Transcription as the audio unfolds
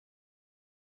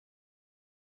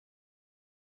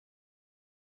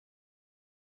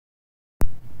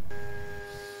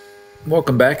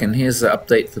Welcome back, and here's the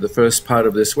update for the first part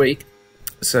of this week.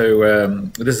 So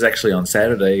this is actually on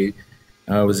Saturday.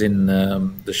 I was in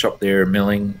the shop there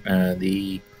milling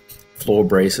the floor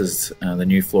braces, the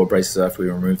new floor braces after we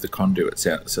removed the conduits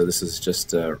out. So this is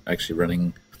just actually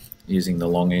running using the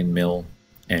long end mill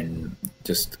and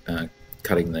just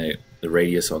cutting the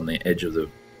radius on the edge of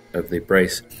the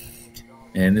brace.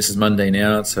 And this is Monday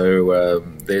now, so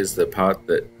there's the part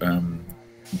that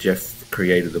Jeff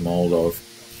created the mold of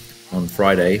on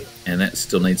Friday, and that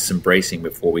still needs some bracing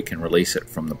before we can release it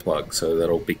from the plug, so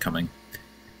that'll be coming.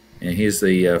 And here's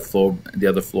the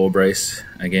other floor brace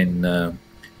again,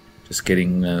 just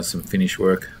getting some finish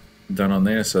work done on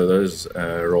there. So those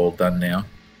are all done now,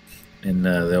 and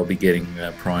they'll be getting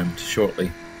primed shortly.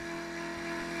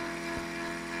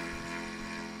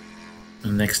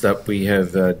 And next up we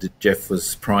have Jeff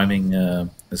was priming,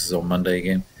 this is on Monday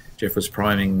again, Jeff was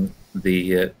priming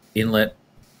the inlet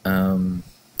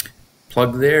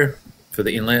plug there for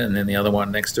the inlet, and then the other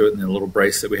one next to it, and the little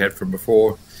brace that we had from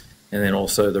before, and then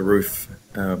also the roof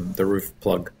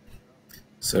plug.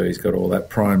 So he's got all that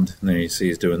primed, and then you see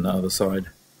he's doing the other side.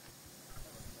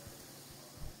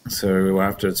 So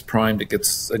after it's primed, it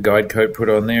gets a guide coat put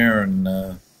on there,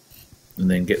 and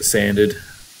then gets sanded,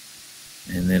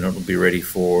 and then it'll be ready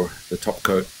for the top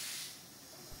coat.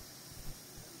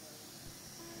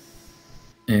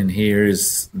 And here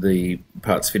is the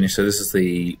parts finished. So this is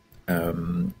the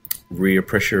rear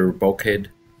pressure bulkhead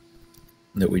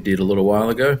that we did a little while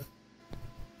ago,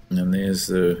 and there's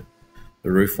the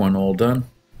roof one all done.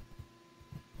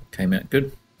 Came out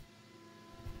good.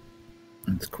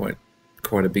 It's quite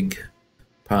a big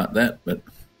part, that, but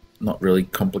not really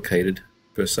complicated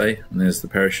per se. And there's the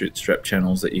parachute strap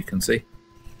channels that you can see,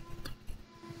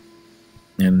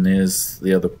 and there's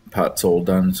the other parts all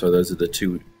done. So those are the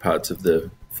two parts of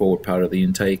the forward part of the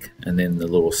intake, and then the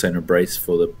little center brace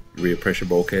for the rear pressure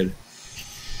bulkhead.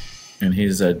 And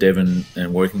here's Devon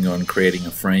and working on creating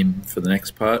a frame for the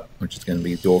next part, which is going to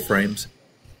be door frames.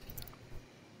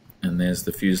 And there's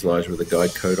the fuselage with a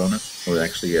guide coat on it, or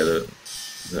actually the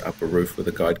upper roof with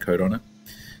a guide coat on it.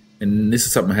 And this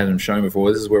is something I hadn't shown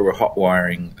before. This is where we're hot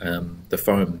wiring the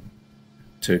foam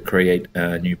to create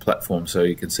a new platform. So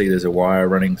you can see there's a wire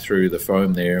running through the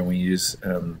foam there, and we use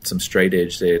some straight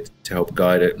edge there to help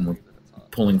guide it, and we're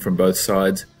pulling from both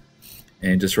sides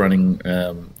and just running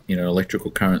electrical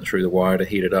current through the wire to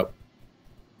heat it up,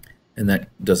 and that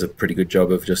does a pretty good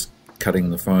job of just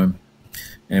cutting the foam.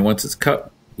 And once it's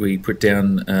cut, we put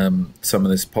down some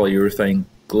of this polyurethane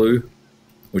glue,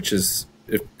 which is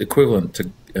equivalent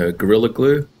to Gorilla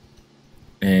Glue,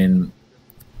 and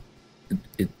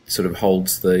it sort of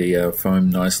holds the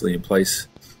foam nicely in place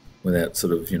without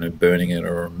sort of burning it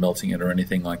or melting it or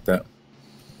anything like that.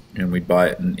 And we buy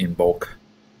it in bulk.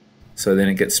 So then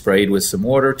it gets sprayed with some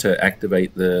water to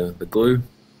activate the glue,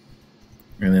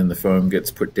 and then the foam gets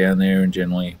put down there, and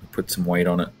generally put some weight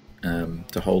on it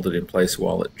to hold it in place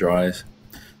while it dries.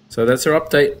 So that's our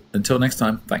update. Until next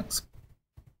time, thanks.